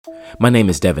My name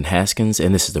is Devin Haskins,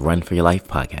 and this is the Run for Your Life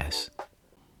podcast.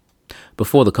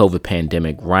 Before the COVID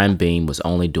pandemic, Ryan Boehm was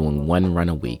only doing one run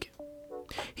a week.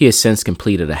 He has since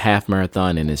completed a half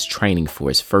marathon and is training for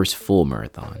his first full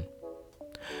marathon.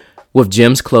 With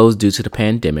gyms closed due to the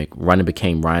pandemic, running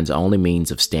became Ryan's only means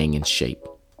of staying in shape.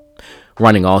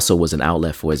 Running also was an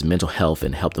outlet for his mental health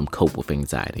and helped him cope with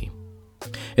anxiety.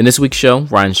 In this week's show,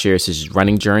 Ryan shares his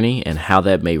running journey and how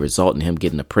that may result in him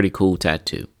getting a pretty cool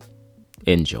tattoo.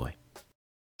 Enjoy.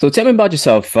 So tell me about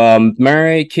yourself.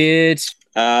 Married, kids?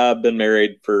 I've been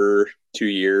married for 2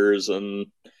 years and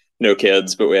no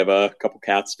kids, but we have a couple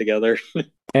cats together.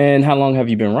 And how long have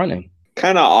you been running?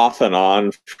 Kind of off and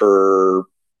on for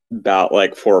about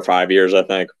like 4 or 5 years, I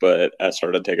think, but I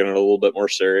started taking it a little bit more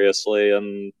seriously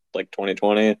in like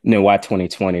 2020. No, why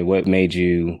 2020? What made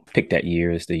you pick that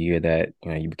year as the year that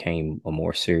you became a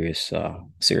more serious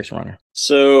runner?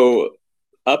 So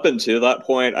up until that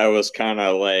point, I was kind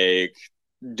of like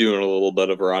doing a little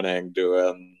bit of running,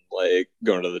 doing like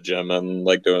going to the gym and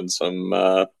like doing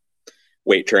some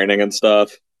weight training and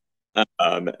stuff.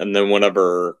 And then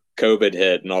whenever COVID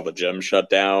hit and all the gyms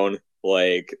shut down,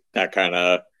 like that kind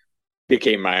of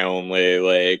became my only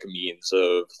like means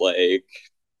of like,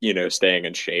 staying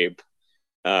in shape.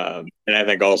 And I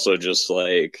think also just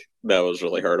like that was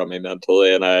really hard on me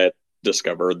mentally. And I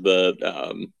discovered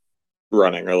that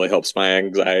running really helps my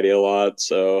anxiety a lot.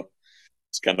 So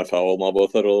just kind of fell in love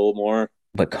with it a little more.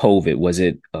 But COVID, was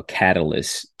it a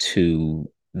catalyst to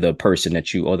the person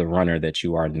that you or the runner that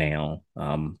you are now?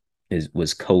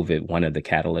 Was COVID one of the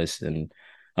catalysts? And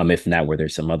if not, were there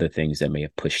some other things that may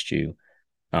have pushed you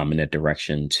in that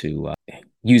direction to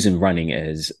using running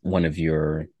as one of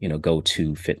your,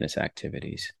 go-to fitness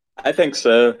activities? I think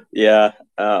so. Yeah.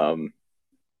 That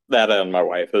and my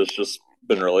wife has just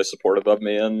been really supportive of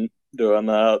me in doing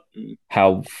that.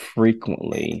 How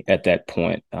frequently at that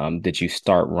point did you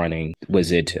start running?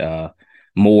 Was it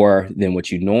more than what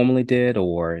you normally did,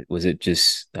 or was it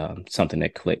just something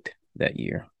that clicked that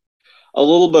year? A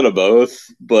little bit of both,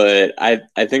 but I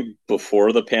think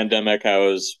before the pandemic, I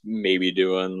was maybe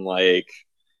doing like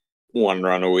one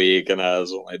run a week, and I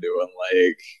was only doing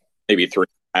like maybe 3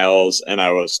 miles, and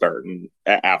I was starting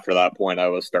after that point, I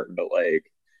was starting to like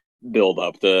build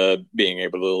up to being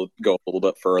able to go a little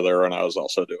bit further, and I was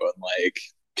also doing like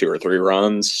 2 or 3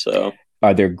 runs. So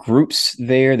are there groups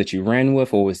there that you ran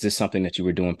with, or was this something that you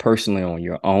were doing personally on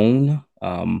your own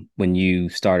when you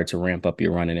started to ramp up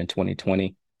your running in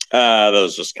 2020? That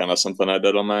was just kind of something I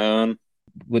did on my own.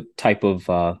 What type of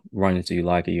running do you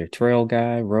like? Are you a trail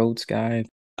guy, roads guy?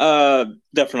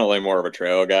 Definitely more of a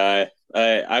trail guy.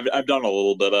 I've done a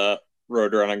little bit of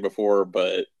road running before,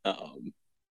 but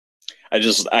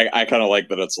I kind of like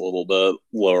that it's a little bit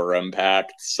lower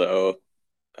impact, so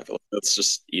I feel like that's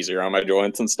just easier on my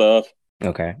joints and stuff.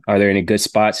 Okay. Are there any good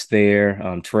spots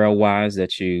there, trail wise,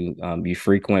 that you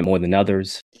frequent more than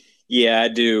others? Yeah, I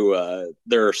do.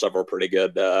 There are several pretty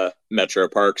good metro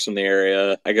parks in the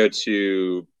area. I go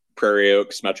to Prairie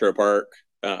Oaks Metro Park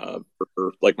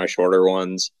for like my shorter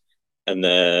ones, and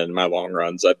then my long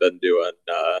runs I've been doing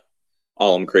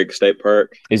Alum Creek State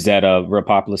Park. Is that a real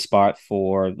popular spot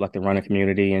for like the running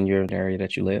community in your area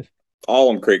that you live?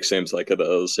 Alum Creek seems like it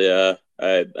is. Yeah,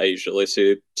 I usually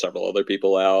see several other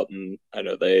people out, and I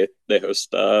know they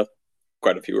host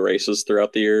quite a few races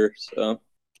throughout the year. So,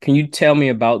 can you tell me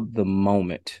about the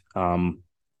moment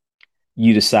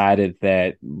you decided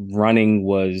that running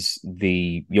was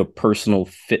your personal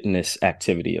fitness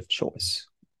activity of choice?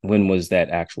 When was that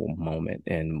actual moment,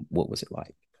 and what was it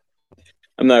like?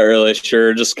 I'm not really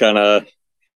sure. Just kind of,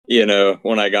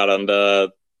 when I got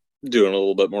into doing a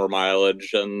little bit more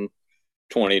mileage in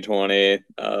 2020,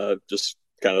 just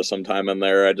kind of sometime in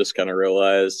there, I just kind of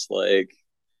realized like,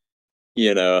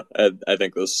 I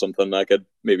think this is something I could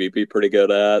maybe be pretty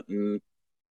good at. And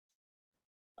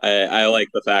I like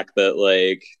the fact that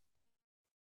like,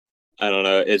 I don't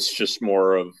know, it's just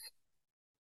more of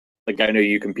like, I know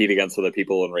you compete against other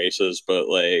people in races, but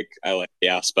like, I like the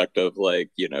aspect of like,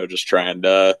 just trying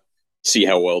to see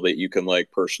how well that you can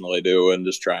like personally do and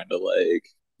just trying to like,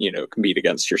 compete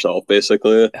against yourself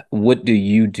basically. What do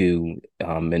you do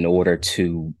in order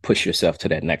to push yourself to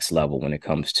that next level when it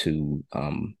comes to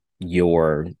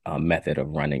your method of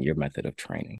running, your method of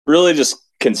training? Really just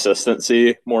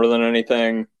consistency more than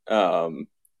anything.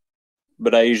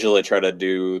 But I usually try to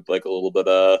do like a little bit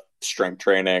of strength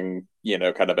training,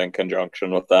 kind of in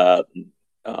conjunction with that.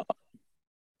 Uh,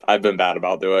 I've been bad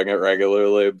about doing it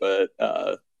regularly, but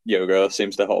yoga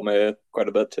seems to help me quite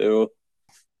a bit too.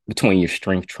 Between your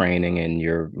strength training and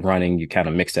your running, you kind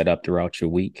of mix that up throughout your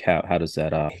week. How does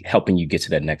that helping you get to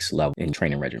that next level in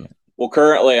training regimen? Well,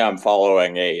 currently I'm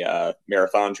following a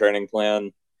marathon training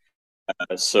plan.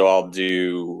 So I'll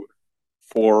do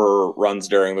 4 runs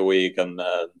during the week and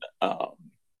then um,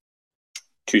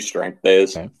 2 strength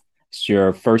days. Okay. It's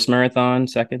your first marathon,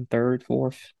 second, third,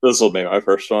 fourth? This will be my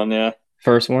first one, yeah.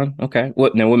 First one. Okay.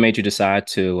 What made you decide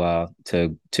to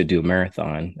do a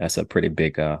marathon? That's a pretty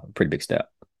big step.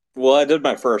 Well, I did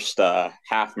my first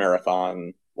half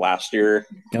marathon last year,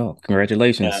 Oh,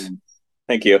 congratulations. and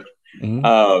thank you. Hmm.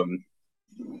 Um,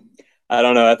 I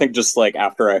don't know. I think just like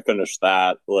after I finished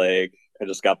that, like I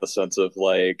just got the sense of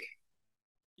like,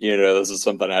 this is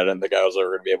something I didn't think I was ever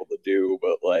going to be able to do,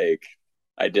 but like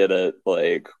I did it.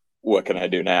 Like, what can I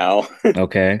do now?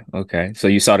 Okay, okay. So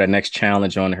you saw that next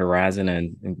challenge on the horizon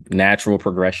and natural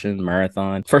progression,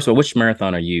 marathon. First of all, which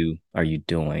marathon are you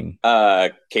doing?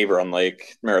 Cave Run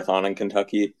Lake Marathon in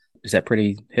Kentucky. Is that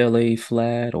pretty hilly,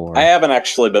 flat, I or haven't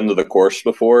actually been to the course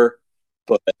before,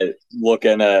 but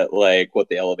looking at like what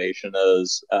the elevation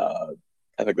is,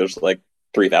 I think there's like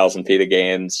 3,000 feet of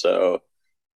gain, so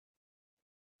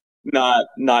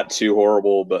not too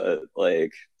horrible, but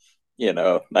like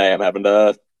I am having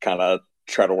to kind of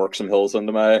try to work some hills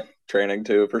into my training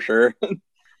too, for sure.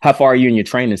 how far are you in your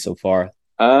training so far?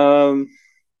 Um,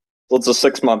 well, it's a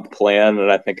 6 month plan,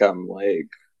 and I think I'm like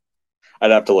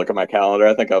I'd have to look at my calendar.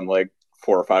 I think I'm like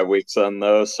 4 or 5 weeks in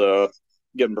though, so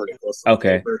getting pretty close to the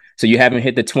Okay. paper. So you haven't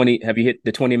hit the 20, have you hit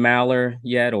the 20 miler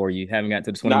yet, or you haven't got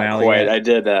to the 20 Not miler quite. yet? I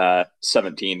did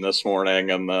 17 this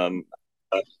morning, and then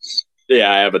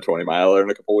yeah, I have a 20 miler in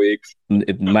a couple weeks.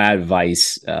 My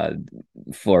advice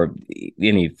for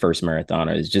any first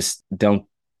marathoner is just don't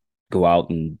go out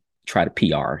and try to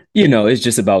PR. It's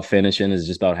just about finishing. It's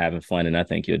just about having fun, and I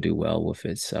think you'll do well with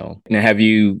it. So now,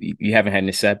 you haven't had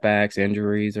any setbacks,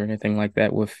 injuries, or anything like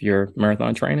that with your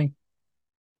marathon training?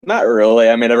 Not really.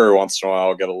 I mean, every once in a while,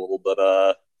 I'll get a little bit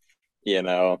you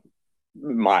know,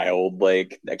 mild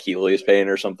like Achilles pain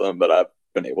or something, but I've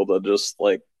been able to just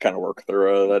like kind of work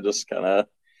through it. I just kind of,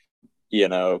 you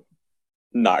know,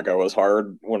 not go as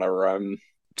hard whenever I'm.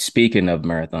 Speaking of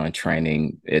marathon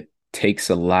training, it takes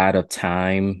a lot of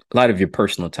time, a lot of your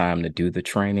personal time to do the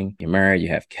training. You're married, you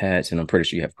have cats, and I'm pretty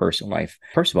sure you have personal life.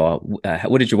 First of all,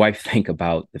 what did your wife think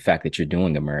about the fact that you're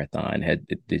doing a marathon?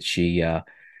 Did she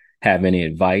have any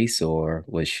advice, or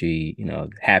was she,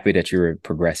 happy that you were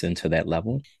progressing to that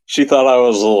level? She thought I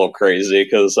was a little crazy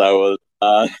because I was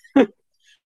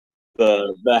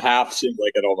the half seemed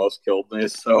like it almost killed me.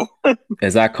 So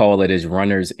As I call it, is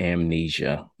runner's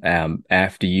amnesia.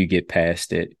 After you get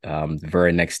past it, the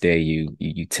very next day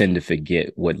you tend to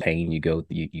forget what pain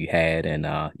you had,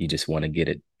 and you just want to get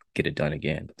it done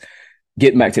again.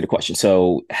 Getting back to the question,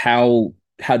 so how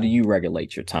do you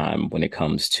regulate your time when it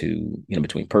comes to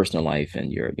between personal life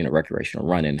and your recreational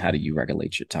running? How do you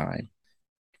regulate your time?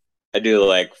 I do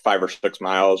like 5 or 6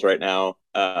 miles right now.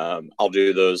 I'll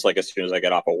do those like as soon as I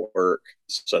get off of work.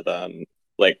 So then,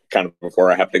 like, kind of before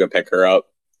I have to go pick her up.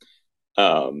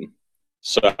 Um,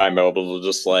 so I'm able to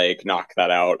just like knock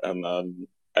that out, and then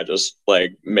I just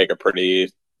like make a pretty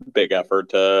big effort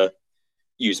to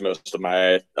use most of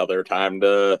my other time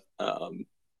to,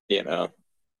 you know,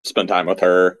 spend time with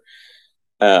her.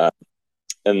 Uh,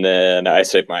 and then I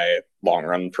save my long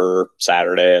run for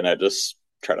Saturday, and I just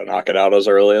try to knock it out as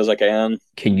early as I can.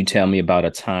 Can you tell me about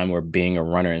a time where being a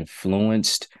runner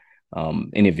influenced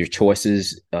any of your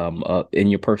choices in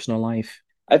your personal life?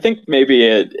 I think maybe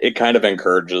it kind of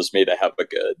encourages me to have a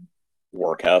good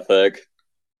work ethic.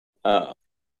 Uh,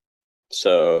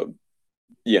 so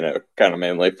kind of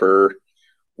mainly for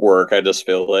work, I just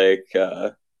feel like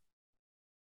I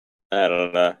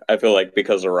don't know. I feel like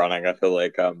because of running, I feel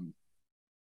like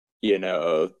you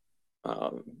know,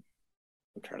 um,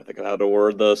 I'm trying to think of how to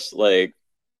word this. Like,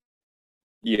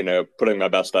 putting my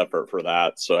best effort for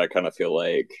that. So I kind of feel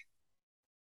like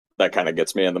that kind of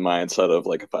gets me in the mindset of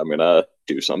like if I'm gonna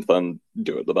do something,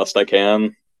 do it the best I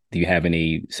can. Do you have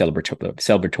any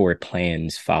celebratory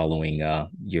plans following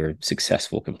your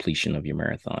successful completion of your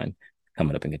marathon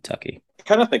coming up in Kentucky?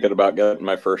 Kind of thinking about getting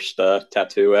my first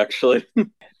tattoo actually.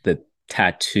 The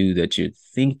tattoo that you're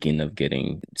thinking of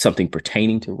getting, something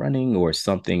pertaining to running, or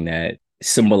something that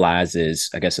symbolizes,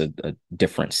 I guess, a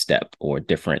different step or a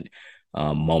different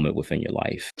moment within your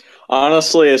life?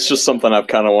 Honestly, it's just something I've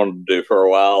kind of wanted to do for a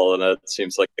while, and it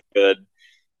seems like a good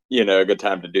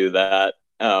time to do that.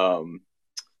 But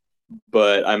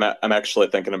I'm actually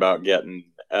thinking about getting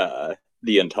the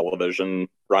Intellivision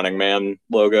Running Man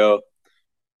logo.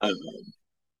 Um,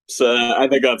 so I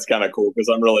think that's kind of cool because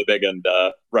I'm really big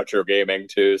into retro gaming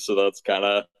too. So that's kind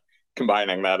of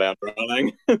combining that and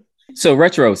running. So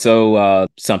retro,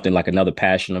 something like another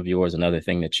passion of yours, another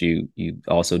thing that you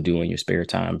also do in your spare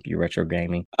time, your retro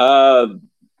gaming. Uh,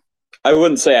 I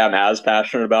wouldn't say I'm as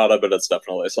passionate about it, but it's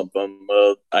definitely something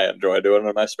that I enjoy doing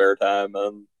in my spare time,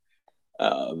 and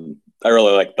I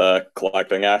really like the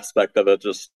collecting aspect of it.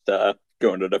 Just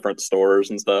going to different stores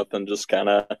and stuff, and just kind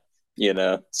of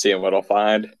seeing what I'll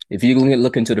find. If you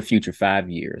look into the future 5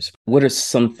 years, what are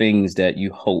some things that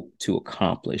you hope to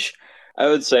accomplish? I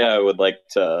would say I would like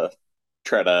to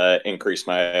try to increase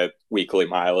my weekly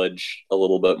mileage a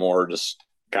little bit more, just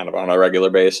kind of on a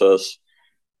regular basis.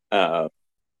 Uh,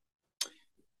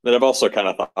 then I've also kind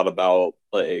of thought about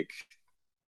like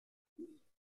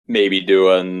maybe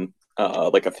doing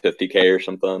like a 50K or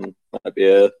something. That'd be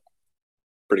a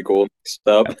pretty cool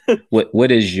step.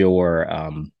 What is your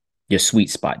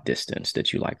sweet spot distance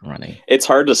that you like running? It's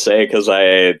hard to say because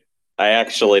I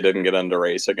actually didn't get into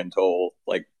racing until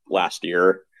like last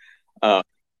year, uh,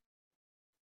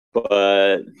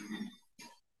 but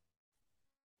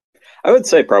I would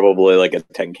say probably like a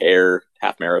 10K or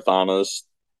half marathon is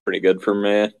pretty good for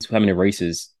me. So how many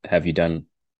races have you done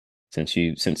since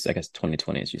I guess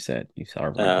 2020, as you said, you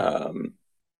started running? Um,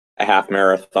 a half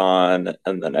marathon,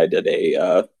 and then I did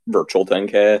a virtual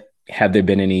 10K. Have there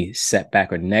been any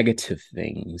setback or negative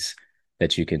things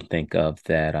that you can think of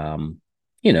that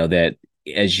that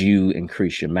as you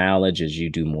increase your mileage, as you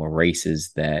do more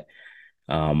races, that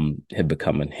have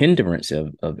become a hindrance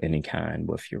of any kind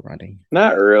with your running?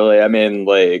 Not really. I mean,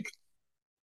 like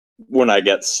when I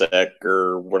get sick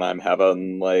or when I'm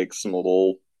having like some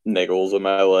little niggles in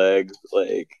my leg,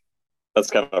 like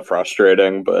that's kind of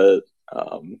frustrating. But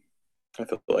I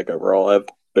feel like overall I've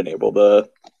been able to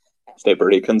stay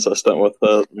pretty consistent with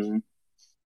it and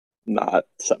not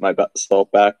set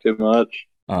myself back too much.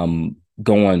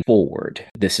 Going forward,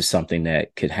 this is something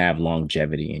that could have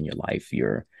longevity in your life.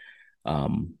 Your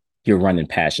running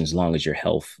passion, as long as your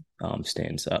health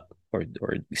stands up or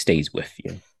stays with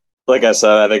you. Like I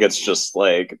said, I think it's just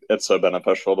like it's so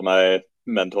beneficial to my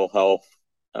mental health,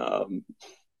 um,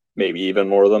 maybe even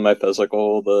more than my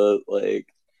physical. The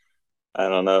like I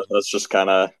don't know. That's just kind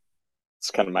of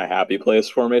it's kind of my happy place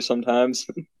for me sometimes.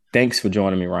 Thanks for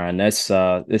joining me, Ryan. This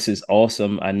is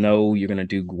awesome. I know you're gonna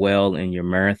do well in your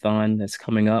marathon that's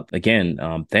coming up. Again,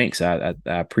 thanks. I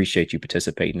appreciate you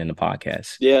participating in the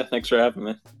podcast. Yeah, thanks for having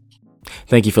me.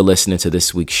 Thank you for listening to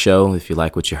this week's show. If you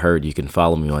like what you heard, you can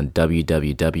follow me on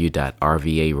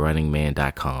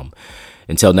www.rvarunningman.com.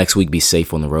 Until next week, be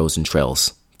safe on the roads and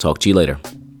trails. Talk to you later.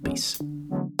 Peace.